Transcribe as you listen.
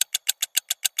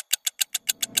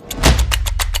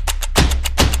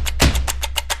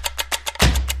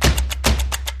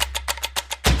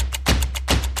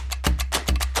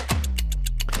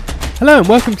Hello and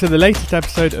welcome to the latest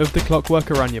episode of the Clockwork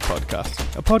Oranje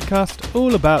podcast, a podcast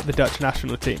all about the Dutch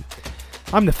national team.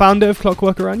 I'm the founder of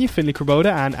Clockwork Oranje, Finley Krabolde,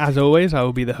 and as always I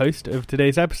will be the host of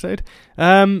today's episode,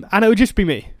 and it will just be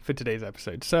me for today's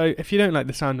episode. So if you don't like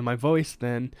the sound of my voice,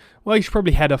 then, well, you should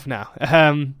probably head off now.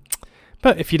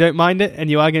 But if you don't mind it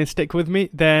and you are going to stick with me,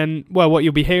 then, well, what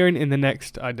you'll be hearing in the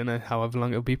next, I don't know however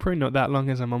long it'll be, probably not that long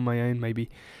as I'm on my own, maybe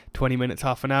 20 minutes,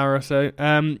 half an hour or so.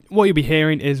 What you'll be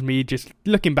hearing is me just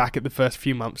looking back at the first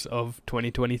few months of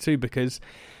 2022, because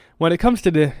when it comes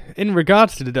to in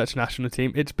regards to the Dutch national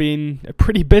team, it's been a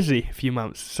pretty busy few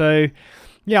months. So,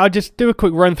 yeah, I'll just do a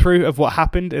quick run through of what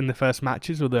happened in the first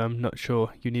matches, although I'm not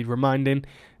sure you need reminding.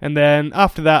 And then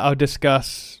after that, I'll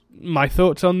discuss my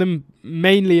thoughts on them,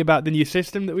 mainly about the new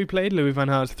system that we played, Louis van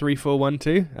Gaal's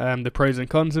 3-4-1-2, the pros and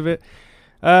cons of it.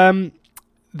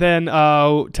 Then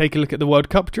I'll take a look at the World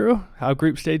Cup draw, our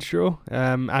group stage draw,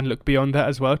 and look beyond that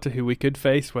as well to who we could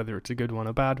face, whether it's a good one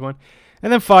or bad one.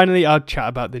 And then finally, I'll chat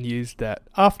about the news that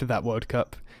after that World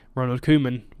Cup, Ronald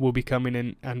Koeman will be coming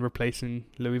in and replacing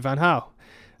Louis van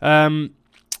Gaal.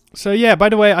 So yeah, by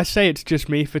the way, I say it's just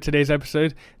me for today's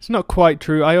episode. It's not quite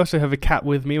true. I also have a cat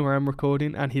with me where I'm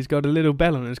recording, and he's got a little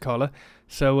bell on his collar.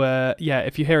 So yeah,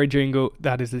 if you hear a jingle,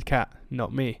 that is the cat,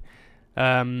 not me.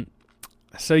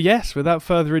 So yes, without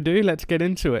further ado, let's get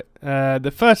into it.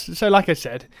 So like I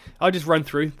said, I'll just run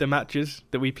through the matches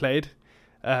that we played.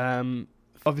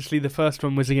 Obviously, the first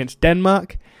one was against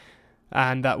Denmark,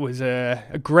 and that was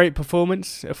a great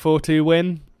performance, a 4-2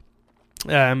 win.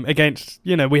 Against,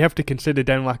 we have to consider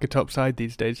Denmark a top side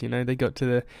these days. They got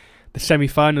to the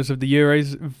semi-finals of the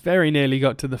Euros, very nearly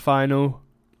got to the final,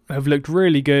 have looked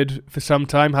really good for some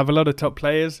time, have a lot of top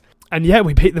players. And yeah,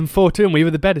 we beat them 4-2, and we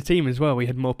were the better team as well. We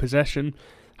had more possession,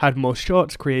 had more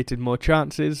shots, created more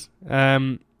chances.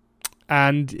 And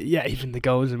yeah, even the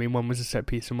goals, one was a set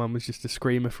piece and one was just a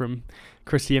screamer from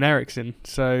Christian Eriksen.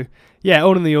 So yeah,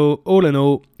 all in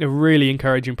all, a really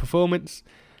encouraging performance.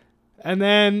 And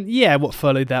then, yeah, what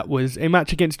followed that was a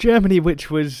match against Germany, which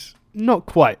was not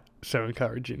quite so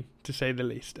encouraging, to say the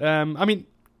least.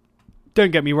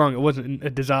 Don't get me wrong, it wasn't a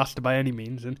disaster by any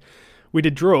means, and we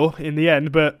did draw in the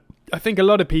end, but I think a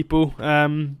lot of people,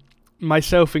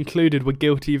 myself included, were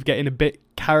guilty of getting a bit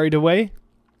carried away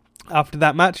after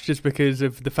that match, just because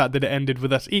of the fact that it ended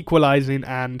with us equalising,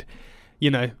 and,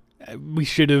 we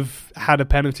should have had a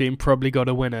penalty and probably got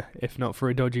a winner, if not for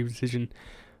a dodgy decision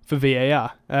for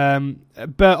VAR.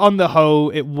 But on the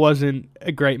whole, it wasn't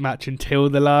a great match until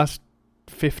the last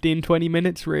 15-20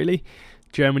 minutes, really.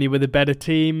 Germany were the better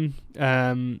team.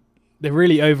 They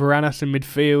really overran us in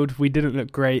midfield. We didn't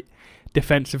look great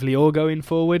defensively or going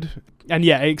forward. And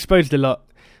yeah, it exposed a lot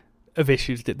of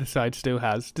issues that the side still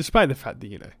has, despite the fact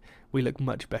that, we look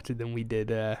much better than we did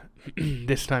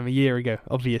this time a year ago,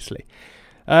 obviously.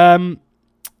 So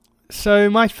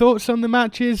my thoughts on the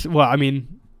matches,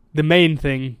 the main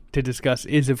thing to discuss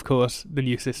is, of course, the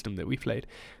new system that we played.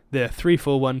 The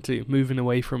 3-4-1-2, moving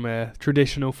away from a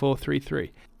traditional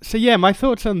 4-3-3. So yeah, my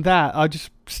thoughts on that, I'll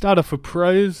just start off with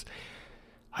pros.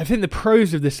 I think the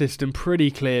pros of the system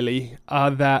pretty clearly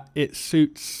are that it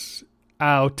suits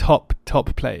our top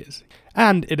players.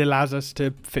 And it allows us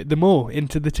to fit them all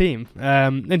into the team.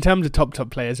 In terms of top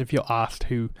players, if you're asked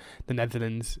who the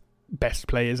Netherlands' best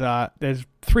players are, there's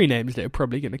three names that are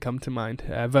probably going to come to mind.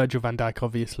 Virgil van Dijk,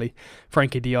 obviously,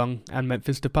 Frankie de Jong, and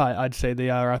Memphis Depay. I'd say they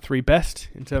are our three best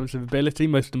in terms of ability,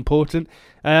 most important.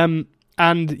 And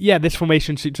yeah, this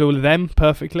formation suits all of them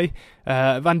perfectly.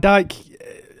 Van Dijk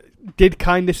did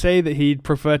kind of say that he'd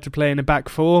prefer to play in a back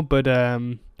four, but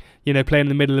playing in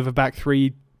the middle of a back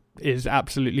three is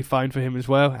absolutely fine for him as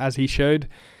well, as he showed.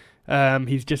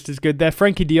 He's just as good there.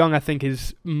 Frankie de Jong, I think,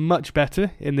 is much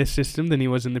better in this system than he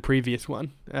was in the previous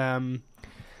one. In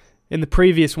the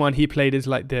previous one, he played as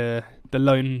like the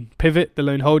lone pivot, the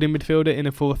lone holding midfielder in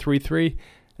a 4-3-3.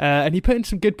 And he put in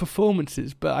some good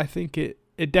performances, but I think it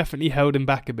definitely held him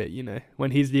back a bit,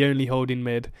 when he's the only holding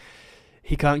mid.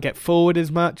 He can't get forward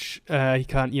as much. He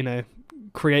can't,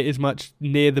 create as much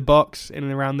near the box, in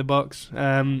and around the box.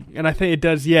 And I think it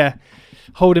does,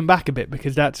 hold him back a bit,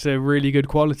 because that's a really good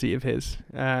quality of his.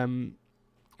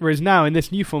 Whereas now, in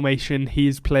this new formation,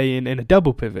 he's playing in a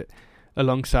double pivot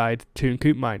alongside two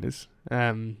Koopmeiners.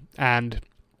 And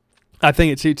I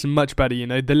think it suits him much better,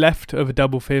 The left of a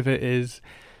double pivot is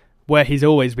where he's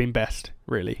always been best,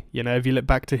 really. If you look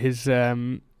back to his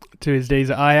days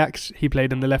at Ajax, he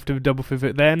played on the left of a double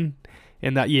pivot then,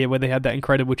 in that year where they had that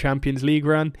incredible Champions League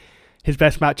run. His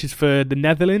best matches for the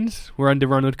Netherlands were under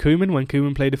Ronald Koeman, when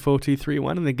Koeman played a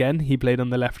 4-2-3-1, and again, he played on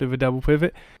the left of a double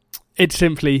pivot. It's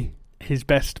simply his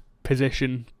best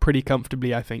position pretty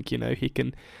comfortably, I think. He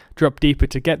can drop deeper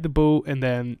to get the ball and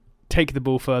then take the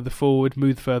ball further forward,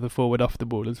 move further forward off the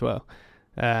ball as well.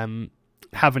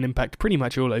 Have an impact pretty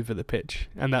much all over the pitch,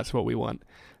 and that's what we want.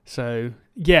 So,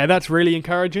 yeah, that's really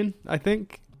encouraging, I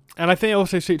think. And I think it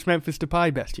also suits Memphis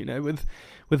Depay best,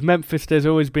 With Memphis, there's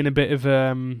always been a bit of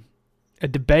a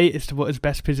debate as to what his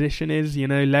best position is,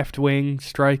 left wing,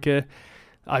 striker.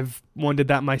 I've wondered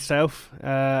that myself.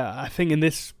 I think in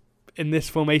this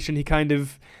formation, he kind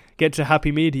of gets a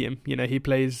happy medium. He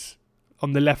plays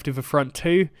on the left of a front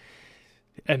two,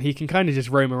 and he can kind of just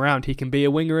roam around. He can be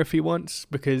a winger if he wants,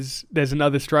 because there's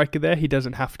another striker there. He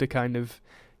doesn't have to kind of,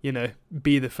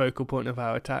 be the focal point of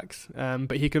our attacks.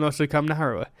 But he can also come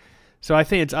narrower. So I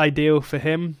think it's ideal for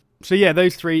him. So yeah,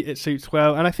 those three, it suits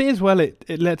well. And I think as well,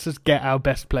 it lets us get our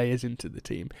best players into the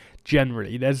team,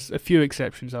 generally. There's a few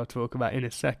exceptions I'll talk about in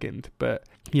a second. But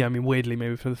yeah, weirdly,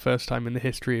 maybe for the first time in the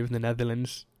history of the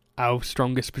Netherlands, our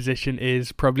strongest position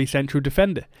is probably central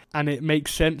defender. And it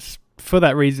makes sense for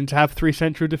that reason to have three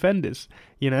central defenders.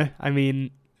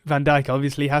 Van Dijk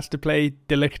obviously has to play.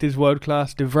 De Ligt is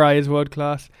world-class. De Vrij is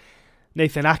world-class.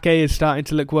 Nathan Ake is starting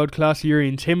to look world-class.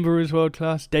 Jurrien Timber is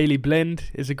world-class. Daley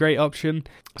Blind is a great option.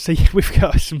 So yeah, we've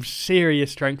got some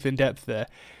serious strength and depth there.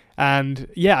 And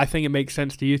yeah, I think it makes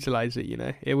sense to utilise it,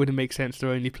 It wouldn't make sense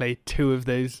to only play two of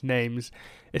those names,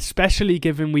 especially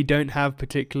given we don't have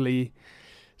particularly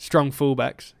strong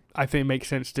fullbacks. I think it makes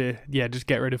sense to, just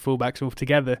get rid of fullbacks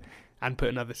altogether and put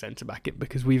another centre-back in,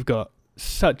 because we've got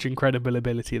such incredible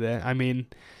ability there.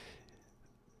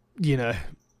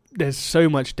 There's so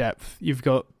much depth. You've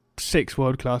got 6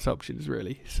 world-class options,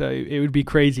 really. So it would be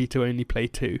crazy to only play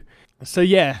 2. So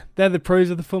yeah, they're the pros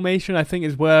of the formation. I think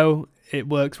as well, it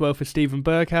works well for Steven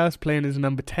Berghuis playing as a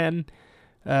number 10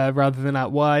 rather than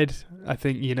out wide. I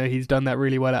think, he's done that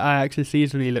really well at Ajax this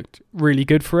season. He looked really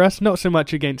good for us. Not so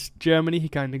much against Germany. He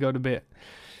kind of got a bit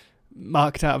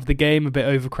marked out of the game, a bit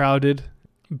overcrowded.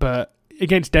 But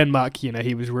against Denmark,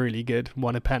 he was really good.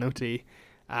 Won a penalty.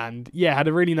 And yeah, had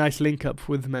a really nice link up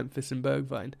with Memphis and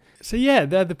Bergwijn. So yeah,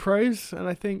 they're the pros. And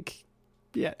I think,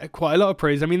 quite a lot of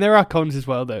pros. There are cons as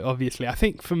well, though, obviously. I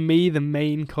think for me, the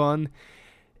main con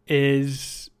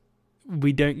is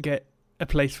we don't get a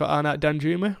place for Arnaut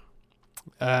Danjuma,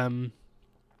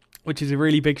 which is a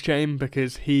really big shame,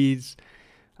 because he's,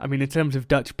 in terms of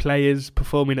Dutch players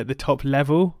performing at the top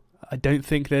level, I don't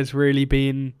think there's really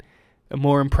been a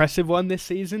more impressive one this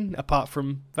season, apart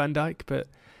from Van Dijk, but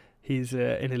he's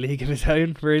in a league of his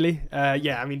own, really.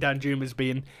 Danjuma's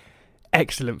been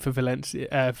excellent for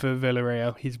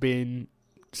Villarreal. He's been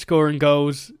scoring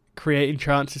goals, creating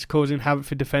chances, causing havoc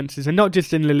for defences, and not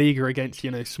just in La Liga against,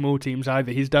 small teams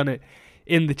either. He's done it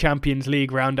in the Champions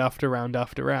League round after round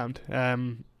after round.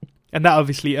 And that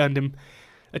obviously earned him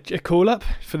a call-up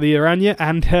for the Oranje,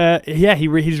 and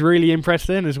he's really impressed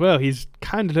then as well. He's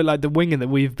kind of looked like the winger that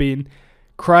we've been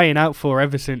crying out for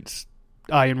ever since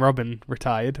Arjen Robben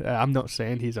retired. I'm not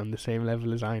saying he's on the same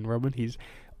level as Arjen Robben. He's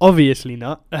obviously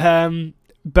not.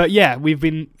 But yeah, we've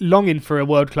been longing for a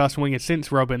world-class winger since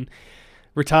Robben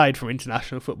retired from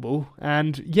international football.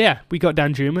 And yeah, we got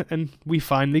Danjuma, and we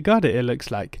finally got it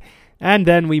looks like. And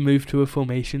then we moved to a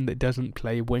formation that doesn't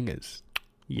play wingers.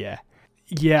 Yeah,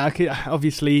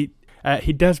 obviously,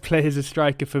 he does play as a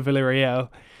striker for Villarreal,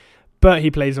 but he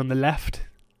plays on the left.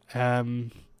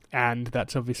 And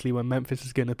that's obviously when Memphis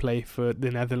is going to play for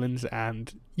the Netherlands,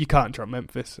 and you can't drop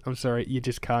Memphis. I'm sorry, you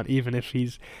just can't. Even if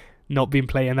he's not been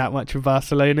playing that much for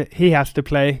Barcelona, he has to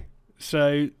play.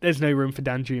 So there's no room for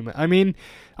Danjuma.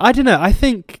 I don't know. I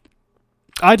think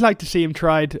I'd like to see him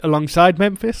tried alongside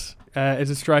Memphis as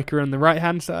a striker on the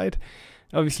right-hand side.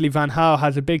 Obviously, Van Gaal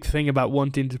has a big thing about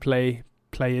wanting to play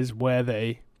players where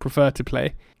they prefer to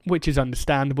play, which is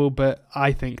understandable, but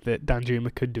I think that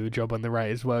Danjuma could do a job on the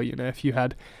right as well. If you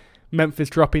had Memphis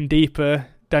dropping deeper,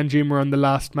 Danjuma on the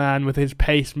last man with his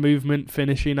pace, movement,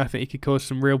 finishing, I think he could cause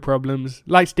some real problems,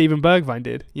 like Steven Bergwijn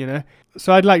did,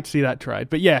 So I'd like to see that tried.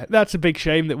 But yeah, that's a big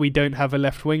shame that we don't have a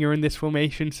left winger in this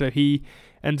formation, so he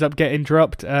ends up getting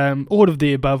dropped. All of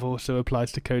the above also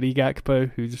applies to Cody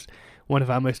Gakpo, who's one of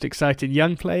our most exciting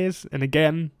young players, and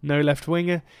again, no left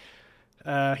winger.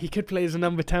 He could play as a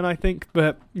number 10, I think,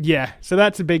 but yeah, so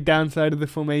that's a big downside of the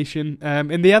formation.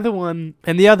 And the other one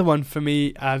for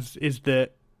me is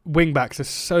that wing backs are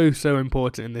so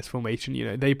important in this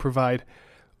formation. They provide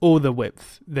all the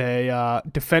width. They are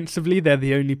defensively, they're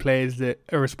the only players that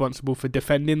are responsible for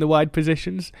defending the wide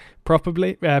positions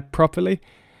properly.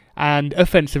 And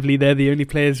offensively, they're the only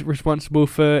players responsible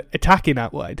for attacking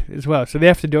out wide as well. So they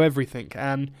have to do everything.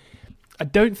 And I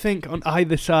don't think on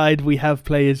either side we have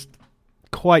players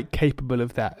quite capable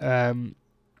of that.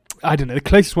 I don't know, the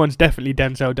closest one's definitely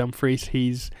Denzel Dumfries.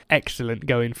 He's excellent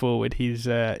going forward. He's,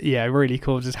 really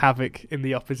causes havoc in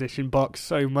the opposition box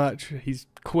so much. He's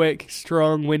quick,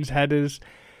 strong, wins headers,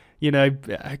 got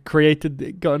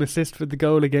an assist for the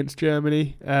goal against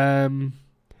Germany. And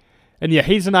yeah,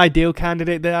 he's an ideal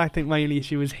candidate there. I think my only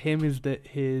issue with him is that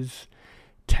his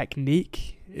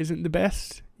technique isn't the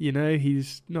best.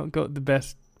 He's not got the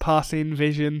best passing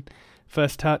vision,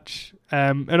 first touch.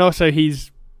 And also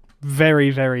he's very,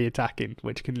 very attacking,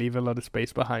 which can leave a lot of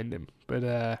space behind him.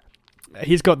 But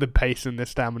he's got the pace and the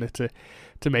stamina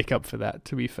to make up for that,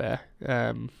 to be fair.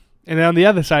 And then on the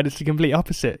other side, it's the complete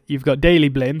opposite. You've got Daley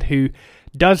Blind, who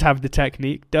does have the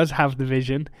technique, does have the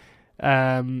vision.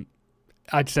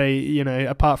 I'd say,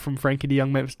 apart from Frankie de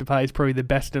Jong, Memphis Depay is probably the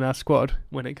best in our squad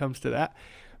when it comes to that.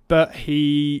 But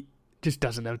he just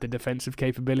doesn't have the defensive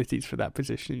capabilities for that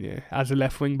position. As a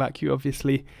left wing back, you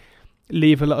obviously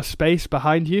leave a lot of space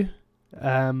behind you.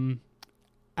 And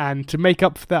to make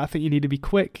up for that, I think you need to be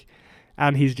quick.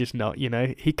 And he's just not,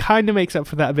 He kind of makes up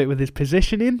for that a bit with his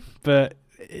positioning, but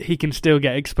he can still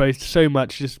get exposed so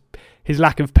much, just his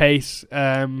lack of pace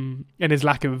and his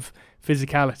lack of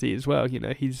physicality as well.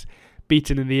 He's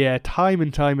beaten in the air time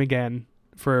and time again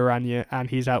for Oranje, and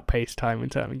he's outpaced time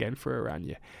and time again for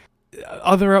Oranje.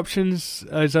 Other options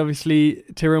is obviously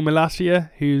Tyrell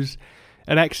Malacia, who's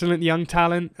an excellent young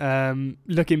talent,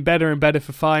 looking better and better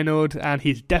for Feyenoord, and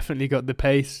he's definitely got the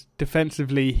pace.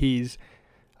 Defensively, he's,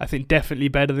 I think, definitely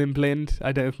better than Blind.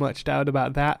 I don't have much doubt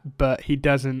about that, but he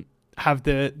doesn't have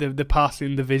the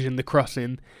passing, the vision, the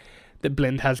crossing that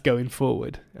Blind has going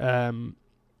forward.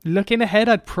 Looking ahead,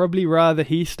 I'd probably rather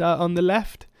he start on the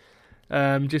left,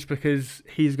 just because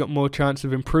he's got more chance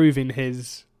of improving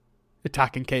his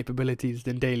attacking capabilities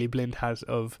than Daley Blind has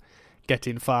of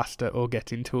getting faster or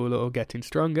getting taller or getting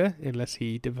stronger, unless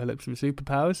he develops some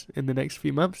superpowers in the next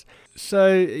few months.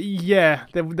 So yeah,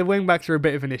 the wing backs are a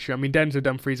bit of an issue. I mean, Denzel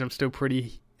Dumfries I'm still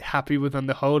pretty happy with on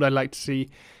the whole. I'd like to see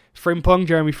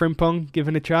Jeremy Frimpong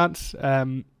given a chance,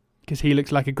 because he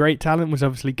looks like a great talent. Was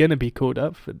obviously going to be called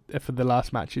up for the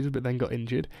last matches, but then got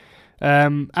injured.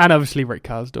 And obviously Rick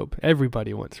Karsdorp.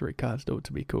 Everybody wants Rick Karsdorp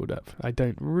to be called up. I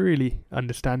don't really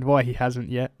understand why he hasn't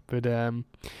yet, but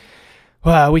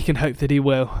well, we can hope that he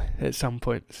will at some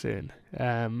point soon.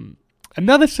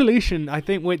 Another solution, I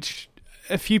think, which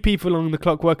a few people on the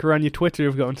Clockwork around your Twitter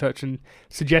have got in touch and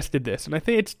suggested this, and I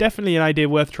think it's definitely an idea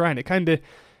worth trying. It kind of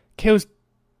kills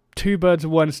two birds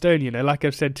with one stone, Like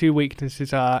I've said, two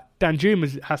weaknesses are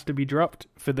Danjuma has to be dropped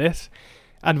for this,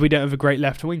 and we don't have a great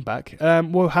left wing back.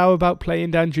 Well, how about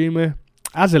playing Danjuma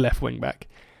as a left wing back?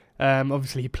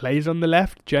 Obviously, he plays on the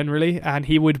left generally, and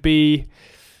he'd be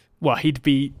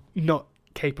not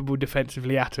capable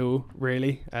defensively at all,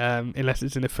 really, unless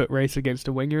it's in a foot race against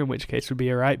a winger, in which case would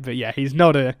be alright. But yeah, he's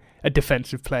not a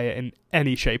defensive player in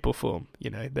any shape or form.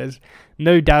 There's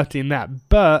no doubting that.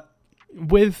 But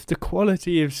with the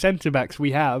quality of centre-backs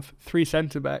we have, 3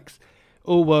 centre-backs,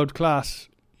 all world-class,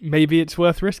 maybe it's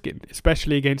worth risking,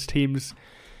 especially against teams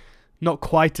not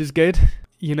quite as good.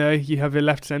 You have a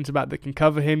left centre-back that can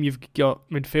cover him, you've got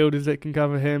midfielders that can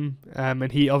cover him,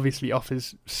 and he obviously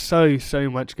offers so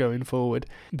much going forward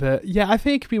that, yeah, I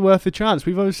think it could be worth a chance.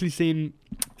 We've obviously seen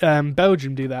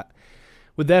Belgium do that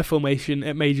with their formation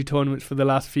at major tournaments for the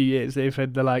last few years. They've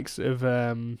had the likes of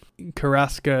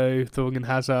Carrasco, Thorgan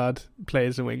Hazard play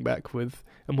as a wing-back with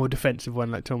a more defensive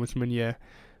one like Thomas Meunier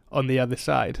on the other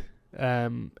side.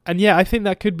 And yeah, I think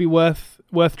that could be worth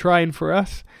trying for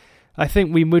us. I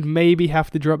think we would maybe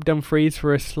have to drop Dumfries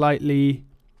for a slightly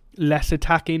less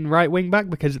attacking right wing back,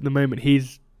 because at the moment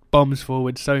he's bombs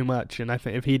forward so much, and I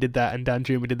think if he did that and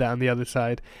Danjuma did that on the other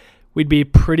side, we'd be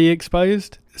pretty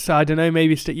exposed. So I don't know,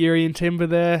 maybe stick Yuri and Timber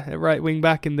there at right wing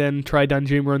back and then try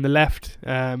Danjuma on the left,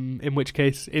 in which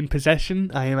case in possession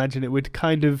I imagine it would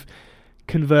kind of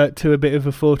convert to a bit of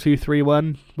a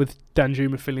 4-2-3-1 with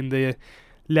Danjuma filling the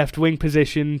left wing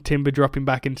position, Timber dropping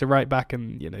back into right back,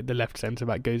 and the left centre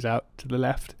back goes out to the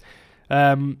left.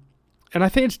 And I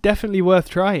think it's definitely worth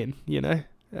trying. We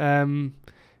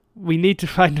need to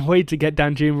find a way to get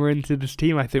Danjuma into this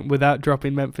team, I think, without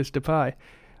dropping Memphis Depay.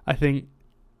 I think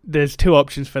there's 2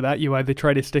 options for that. You either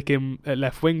try to stick him at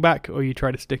left wing back, or you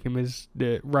try to stick him as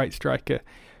the right striker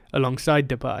alongside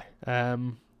Depay.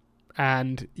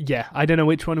 And yeah, I don't know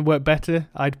which one would work better.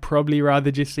 I'd probably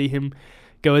rather just see him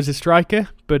go as a striker,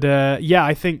 but yeah,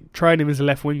 I think trying him as a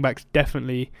left wing back's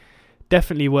definitely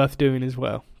worth doing as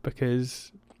well,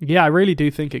 because yeah, I really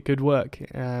do think it could work,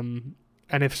 and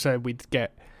if so, we'd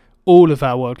get all of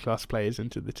our world class players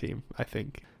into the team, I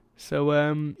think. So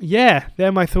yeah,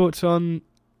 they're my thoughts on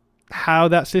how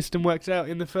that system works out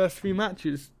in the first few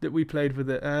matches that we played with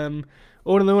it.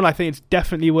 all in all, I think it's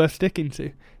definitely worth sticking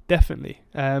to. Definitely.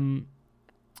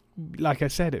 Like I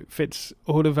said, it fits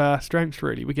all of our strengths,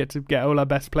 really. We get to get all our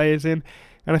best players in.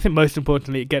 And I think most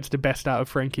importantly, it gets the best out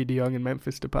of Frenkie de Jong and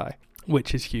Memphis Depay,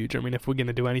 which is huge. I mean, if we're going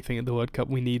to do anything at the World Cup,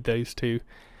 we need those two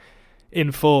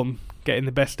in form, getting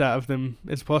the best out of them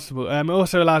as possible. It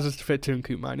also allows us to fit Teun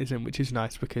Koopmeiners in, which is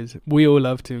nice because we all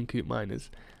love Teun Koopmeiners.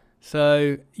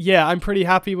 So, yeah, I'm pretty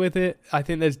happy with it. I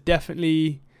think there's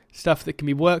definitely stuff that can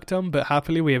be worked on, but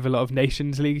happily we have a lot of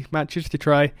Nations League matches to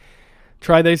try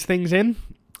those things in.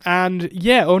 And,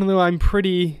 yeah, all in all, I'm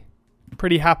pretty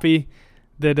happy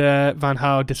that Van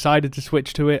Gaal decided to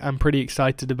switch to it. I'm pretty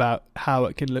excited about how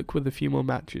it can look with a few more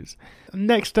matches.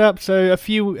 Next up, so a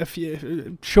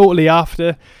few shortly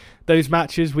after those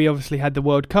matches, we obviously had the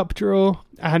World Cup draw,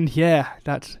 and yeah,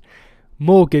 that's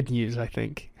more good news, I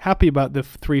think. Happy about the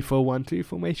 3-4-1-2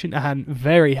 formation, and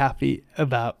very happy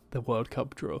about the World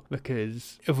Cup draw,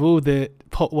 because of all the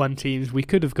pot 1 teams we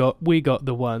could have got, we got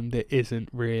the one that isn't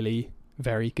really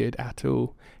very good at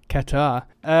all. Qatar.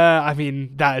 I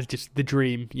mean, that is just the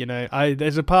dream, you know.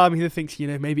 There's a part of me that thinks, you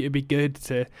know, maybe it'd be good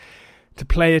to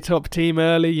play a top team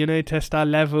early, you know, test our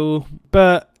level.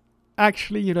 But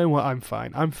actually, you know what? I'm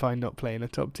fine. I'm fine not playing a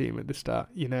top team at the start.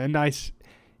 You know, a nice,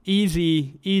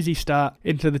 easy start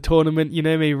into the tournament. You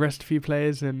know, maybe rest a few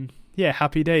players and yeah,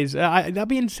 happy days. That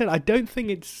being said, I don't think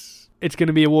it's going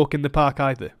to be a walk in the park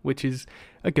either, which is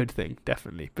a good thing,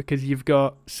 definitely, because you've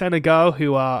got Senegal,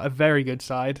 who are a very good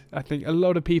side. I think a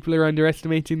lot of people are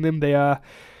underestimating them. They are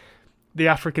the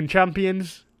African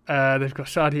champions. They've got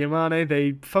Sadio Mane.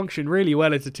 They function really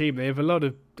well as a team. They have a lot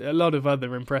of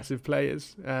other impressive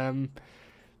players, and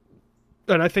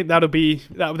I think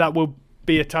that will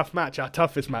be a tough match, our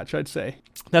toughest match, I'd say.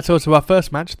 That's also our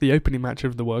first match, the opening match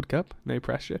of the World Cup. No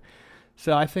pressure.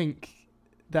 So I think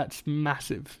that's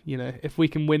massive. You know, if we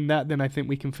can win that, then I think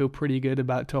we can feel pretty good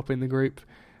about topping the group.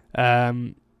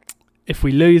 If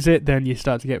we lose it, then you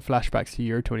start to get flashbacks to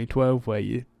Euro 2012, where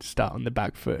you start on the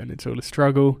back foot and it's all a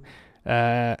struggle.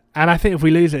 And I think if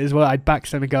we lose it as well, I'd back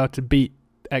Senegal to beat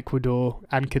Ecuador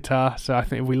and Qatar. So I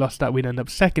think if we lost that, we'd end up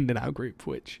second in our group,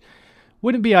 which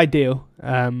wouldn't be ideal,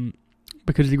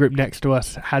 because the group next to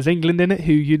us has England in it,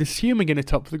 who you'd assume are going to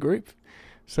top the group.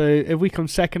 So if we come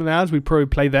second in ours, we'd probably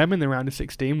play them in the round of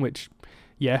 16, which,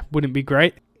 yeah, wouldn't be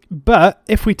great. But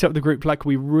if we top the group like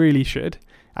we really should,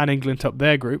 and England top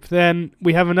their group, then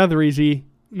we have another another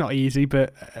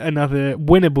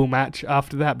winnable match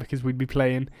after that, because we'd be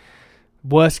playing,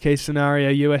 worst case scenario,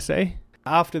 USA.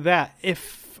 After that,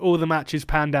 if all the matches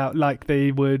panned out like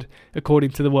they would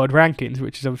according to the world rankings,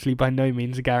 which is obviously by no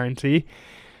means a guarantee,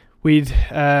 we'd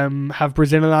have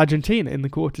Brazil and Argentina in the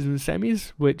quarters and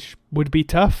semis, which would be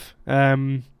tough.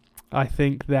 I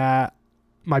think that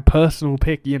my personal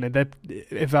pick, you know, that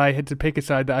if I had to pick a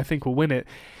side that I think will win it,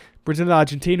 Brazil and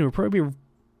Argentina would probably be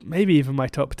maybe even my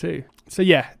top two. So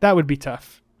yeah, that would be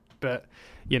tough. But,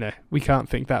 you know, we can't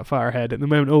think that far ahead. At the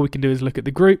moment, all we can do is look at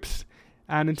the groups.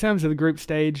 And in terms of the group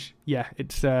stage, yeah,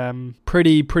 it's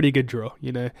pretty good draw.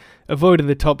 You know, avoided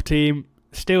the top team,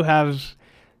 still have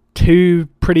two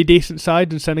pretty decent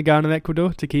sides in Senegal and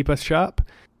Ecuador to keep us sharp.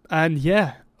 And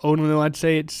yeah, all in all, I'd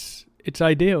say it's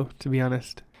ideal, to be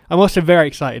honest. I'm also very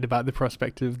excited about the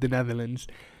prospect of the Netherlands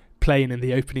playing in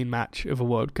the opening match of a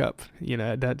World Cup. You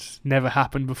know, that's never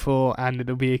happened before, and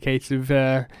it'll be a case of,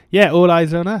 all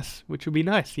eyes on us, which will be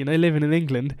nice. You know, living in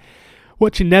England,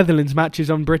 watching Netherlands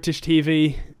matches on British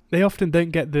TV, they often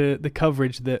don't get the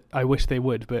coverage that I wish they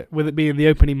would, but with it being the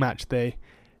opening match, they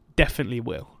definitely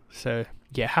will. So,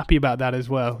 yeah, happy about that as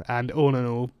well, and all in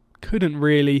all, couldn't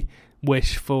really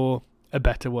wish for a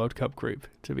better World Cup group,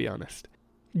 to be honest.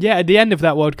 Yeah, at the end of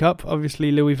that World Cup,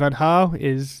 obviously Louis van Gaal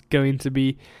is going to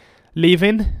be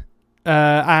leaving,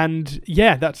 and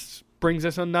yeah, that brings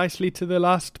us on nicely to the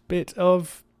last bit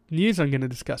of news I'm going to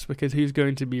discuss, because who's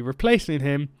going to be replacing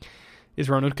him is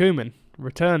Ronald Koeman,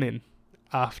 returning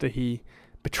after he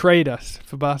betrayed us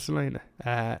for Barcelona.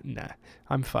 Nah,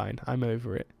 I'm fine. I'm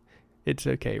over it. It's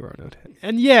okay, Ronald.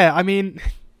 And yeah, I mean,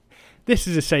 this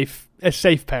is a safe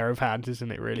pair of hands,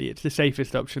 isn't it, really? It's the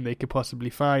safest option they could possibly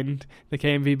find, the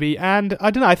KNVB. And I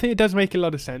don't know, I think it does make a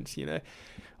lot of sense, you know.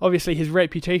 Obviously, his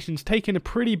reputation's taken a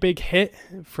pretty big hit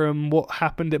from what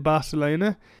happened at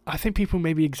Barcelona. I think people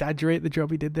maybe exaggerate the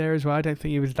job he did there as well. I don't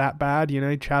think he was that bad, you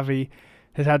know. Xavi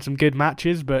has had some good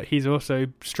matches, but he's also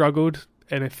struggled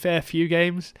in a fair few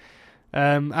games.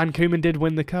 And Koeman did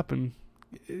win the cup and,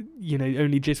 you know,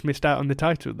 only just missed out on the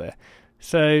title there.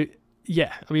 So,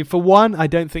 yeah, I mean, for one, I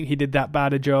don't think he did that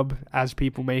bad a job as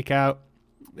people make out.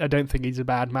 I don't think he's a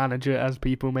bad manager, as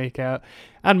people make out.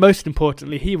 And most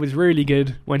importantly, he was really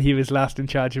good when he was last in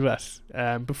charge of us,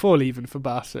 before leaving for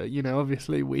Barca. You know,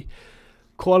 obviously we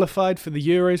qualified for the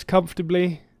Euros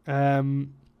comfortably.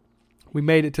 We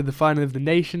made it to the final of the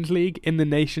Nations League. In the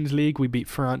Nations League, we beat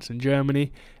France and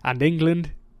Germany and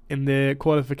England. In the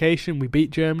qualification, we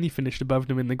beat Germany, finished above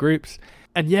them in the groups.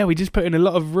 And yeah, we just put in a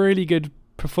lot of really good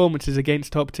performances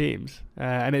against top teams.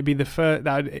 And it'd be the first,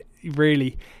 that would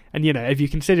really, and you know, if you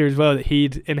consider as well that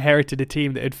he'd inherited a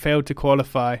team that had failed to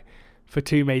qualify for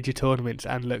 2 major tournaments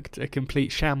and looked a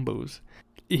complete shambles,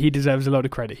 he deserves a lot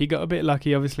of credit. He got a bit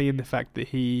lucky, obviously, in the fact that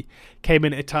he came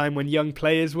in at a time when young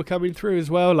players were coming through as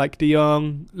well, like De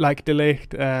Jong, like De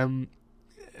Ligt.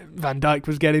 Van Dijk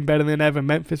was getting better than ever.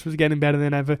 Memphis was getting better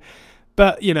than ever.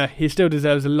 But, you know, he still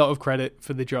deserves a lot of credit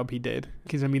for the job he did.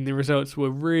 Because, I mean, the results were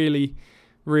really,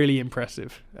 really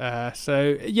impressive.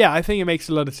 So, yeah, I think it makes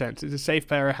a lot of sense. It's a safe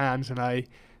pair of hands, and I'm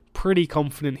pretty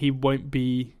confident he won't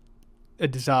be a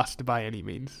disaster by any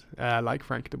means, like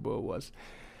Frank de Boer was.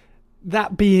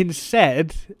 That being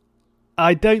said,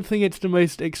 I don't think it's the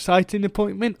most exciting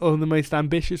appointment or the most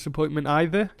ambitious appointment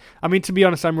either. I mean, to be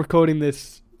honest, I'm recording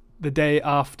this the day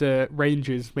after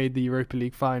Rangers made the Europa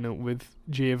League final with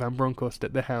Gio van Bronckhorst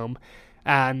at the helm.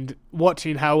 And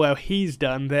watching how well he's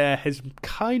done there has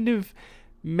kind of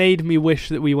made me wish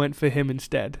that we went for him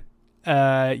instead.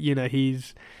 You know,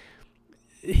 he's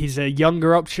a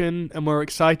younger option, a more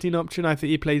exciting option. I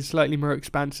think he plays slightly more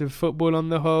expansive football on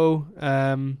the whole.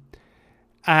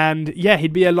 And yeah,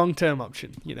 he'd be a long-term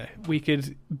option. You know, we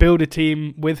could build a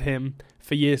team with him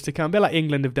for years to come, a bit like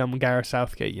England have done with Gareth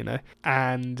Southgate, you know.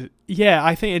 And yeah,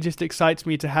 I think it just excites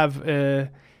me to have a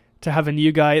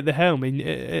new guy at the helm,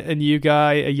 a new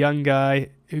guy, a young guy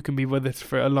who can be with us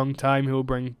for a long time, who will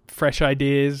bring fresh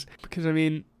ideas. Because I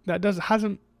mean, that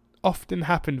hasn't often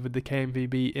happened with the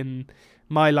KNVB in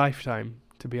my lifetime,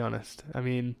 to be honest. I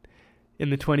mean,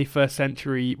 in the 21st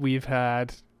century, we've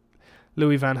had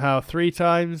Louis van Gaal 3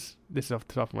 times. This is off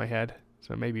the top of my head,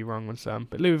 so I may be wrong on some.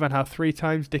 But Louis van Gaal 3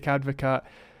 times, Dick Advocaat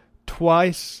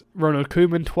twice, Ronald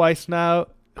Koeman twice now,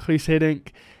 Guus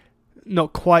Hiddink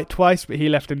not quite twice, but he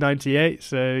left in 98.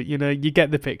 So, you know, you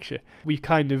get the picture. We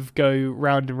kind of go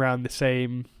round and round the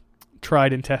same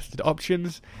tried and tested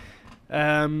options.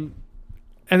 And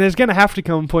there's going to have to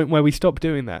come a point where we stop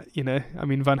doing that, you know. I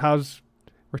mean, Van Gaal's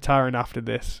retiring after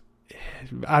this.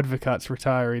 Advocaat's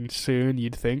retiring soon,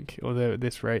 you'd think, although at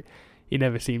this rate he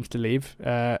never seems to leave.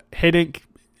 Hiddink,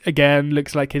 again,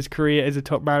 looks like his career as a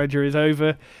top manager is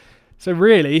over. So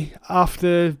really,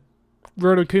 after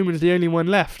Ronald Koeman's the only one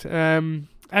left. And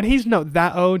he's not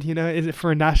that old, you know. Is it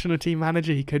for a national team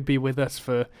manager? He could be with us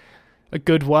for a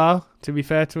good while, to be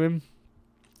fair to him.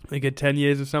 A good 10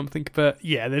 years or something. But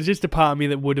yeah, there's just a part of me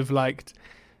that would have liked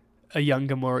a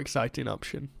younger, more exciting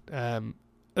option.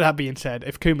 That being said,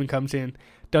 if Koeman comes in,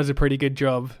 does a pretty good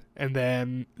job, and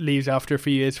then leaves after a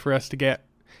few years for us to get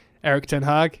Erik ten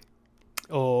Hag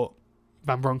or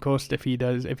Van Bronckhorst, if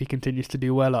he continues to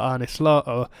do well at Arne Slot,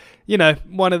 or, you know,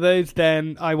 one of those,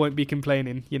 then I won't be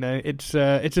complaining. You know, it's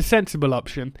a sensible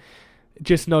option,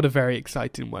 just not a very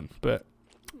exciting one, but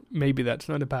maybe that's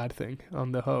not a bad thing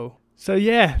on the whole. So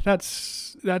yeah,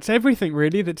 that's everything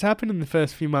really that's happened in the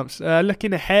first few months.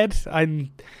 Looking ahead,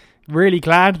 I'm really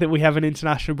glad that we have an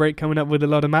international break coming up with a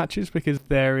lot of matches, because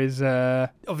there is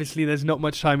obviously there's not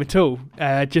much time at all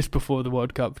just before the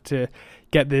World Cup to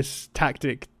get this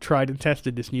tactic tried and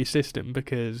tested, this new system,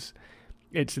 because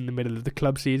it's in the middle of the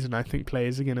club season. I think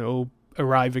players are going to all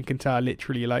arrive in Qatar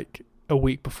literally like a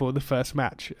week before the first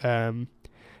match,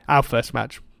 our first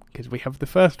match, because we have the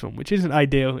first one, which isn't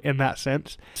ideal in that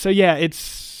sense. So yeah,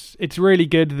 it's really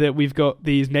good that we've got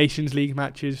these Nations League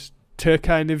matches to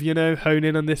kind of, you know, hone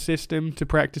in on this system, to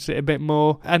practice it a bit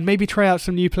more, and maybe try out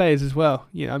some new players as well.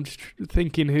 You know, I'm just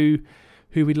thinking who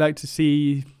we'd like to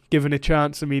see given a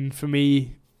chance. I mean, for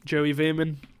me, Joey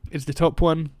Veerman is the top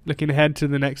one. Looking ahead to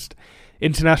the next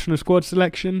international squad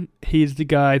selection, he's the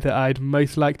guy that I'd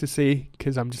most like to see,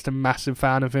 because I'm just a massive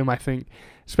fan of him. I think,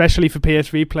 especially for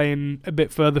PSV, playing a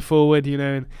bit further forward, you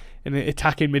know, in the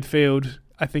attacking midfield,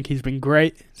 I think he's been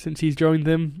great since he's joined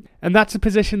them. And that's a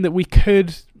position that we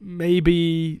could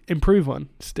maybe improve on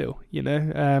still, you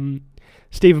know.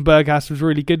 Steven Berghuis was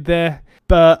really good there,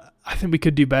 but I think we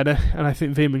could do better, and I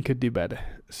think Veerman could do better.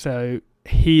 So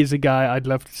he is a guy I'd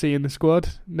love to see in the squad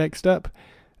next up.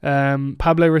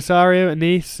 Pablo Rosario at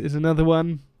Nice is another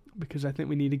one, because I think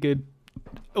we need a good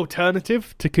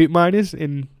alternative to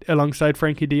Koopmeiners alongside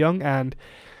Frankie de Jong, and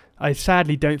I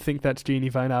sadly don't think that's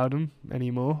Gini Wijnaldum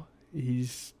anymore.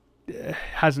 He's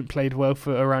hasn't played well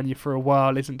for Oranje for a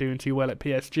while, isn't doing too well at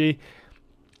PSG.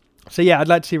 So yeah, I'd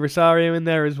like to see Rosario in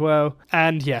there as well.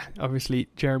 And yeah, obviously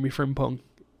Jeremy Frimpong.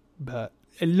 But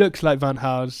it looks like Van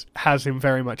Gaal has him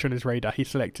very much on his radar. He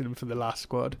selected him for the last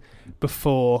squad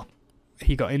before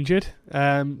he got injured.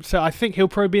 So I think he'll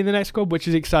probably be in the next squad, which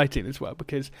is exciting as well,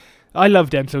 because I love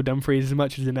Denzel Dumfries as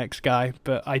much as the next guy,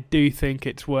 but I do think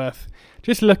it's worth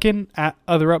just looking at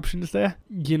other options there,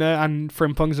 and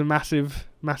Frimpong's a massive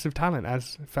talent,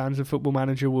 as fans of Football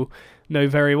Manager will know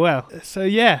very well. So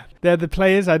yeah, they're the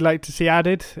players I'd like to see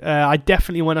added. I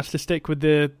definitely want us to stick with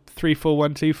the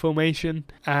 3-4-1-2 formation,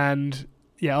 and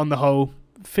yeah, on the whole,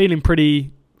 feeling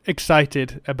pretty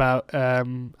excited about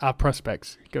our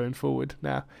prospects going forward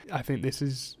now. I think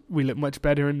we look much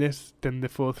better in this than the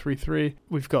 4-3-3.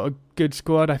 We've got a good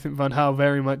squad. I think Van Gaal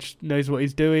very much knows what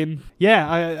he's doing.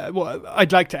 Yeah,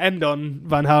 I'd like to end on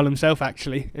Van Gaal himself,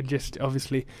 actually, and just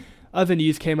obviously other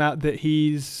news came out that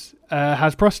he's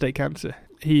has prostate cancer.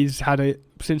 He's had it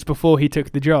since before he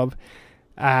took the job,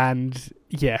 and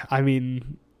yeah, I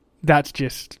mean, that's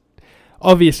just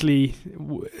obviously,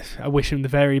 I wish him the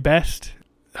very best.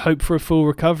 Hope for a full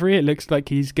recovery. It looks like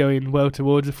he's going well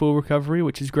towards a full recovery,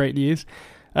 which is great news.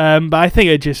 But I think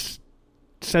it just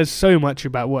says so much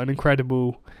about what an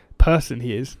incredible person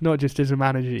he is, not just as a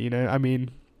manager, I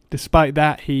mean, despite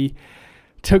that, he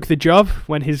took the job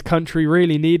when his country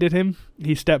really needed him.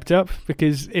 He stepped up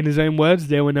because, in his own words,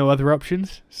 there were no other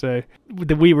options. So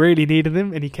we really needed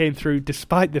him, and he came through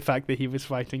despite the fact that he was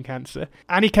fighting cancer.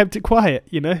 And he kept it quiet,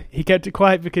 He kept it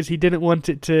quiet because he didn't want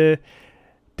it to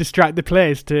distract the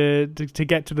players, to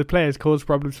get to the players, cause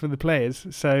problems for the players.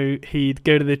 So he'd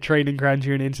go to the training ground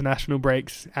during international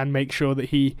breaks and make sure that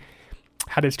he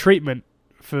had his treatment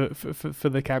for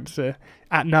the cancer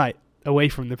at night, away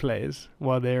from the players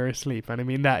while they're asleep. And I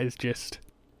mean, that is just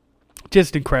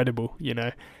incredible,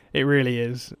 It really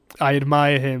is. I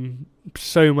admire him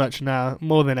so much now,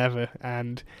 more than ever.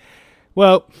 And,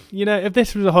 well, if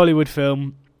this was a Hollywood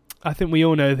film, I think we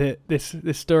all know that this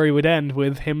story would end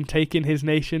with him taking his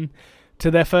nation to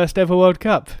their first ever World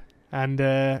Cup. And,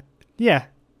 yeah,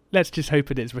 let's just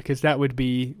hope it is, because that would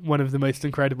be one of the most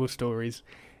incredible stories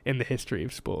in the history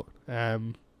of sport.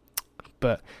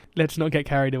 But let's not get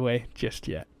carried away just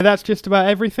yet. That's just about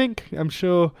everything. I'm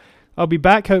sure I'll be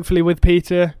back, hopefully with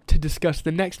Peter, to discuss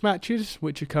the next matches,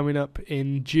 which are coming up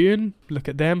in June. Look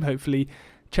at them, hopefully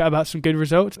chat about some good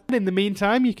results. And in the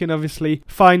meantime, you can obviously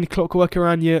find Clockwork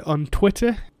Oranje on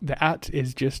Twitter. The @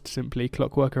 is just simply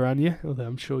Clockwork Oranje, although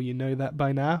I'm sure you know that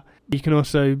by now. You can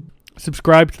also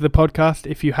subscribe to the podcast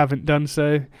if you haven't done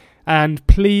so. And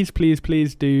please, please,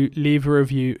 please do leave a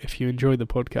review if you enjoy the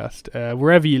podcast.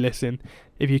 Wherever you listen,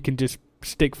 if you can just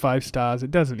stick 5 stars.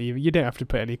 You don't have to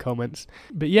put any comments.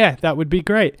 But yeah, that would be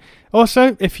great.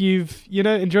 Also, if you've,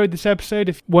 enjoyed this episode,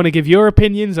 if you want to give your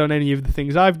opinions on any of the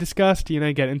things I've discussed,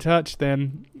 get in touch,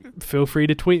 then feel free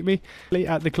to tweet me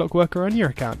at the Clockworker on your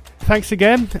account. Thanks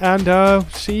again, and I'll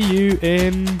see you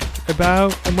in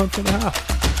about a month and a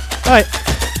half.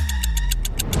 Bye.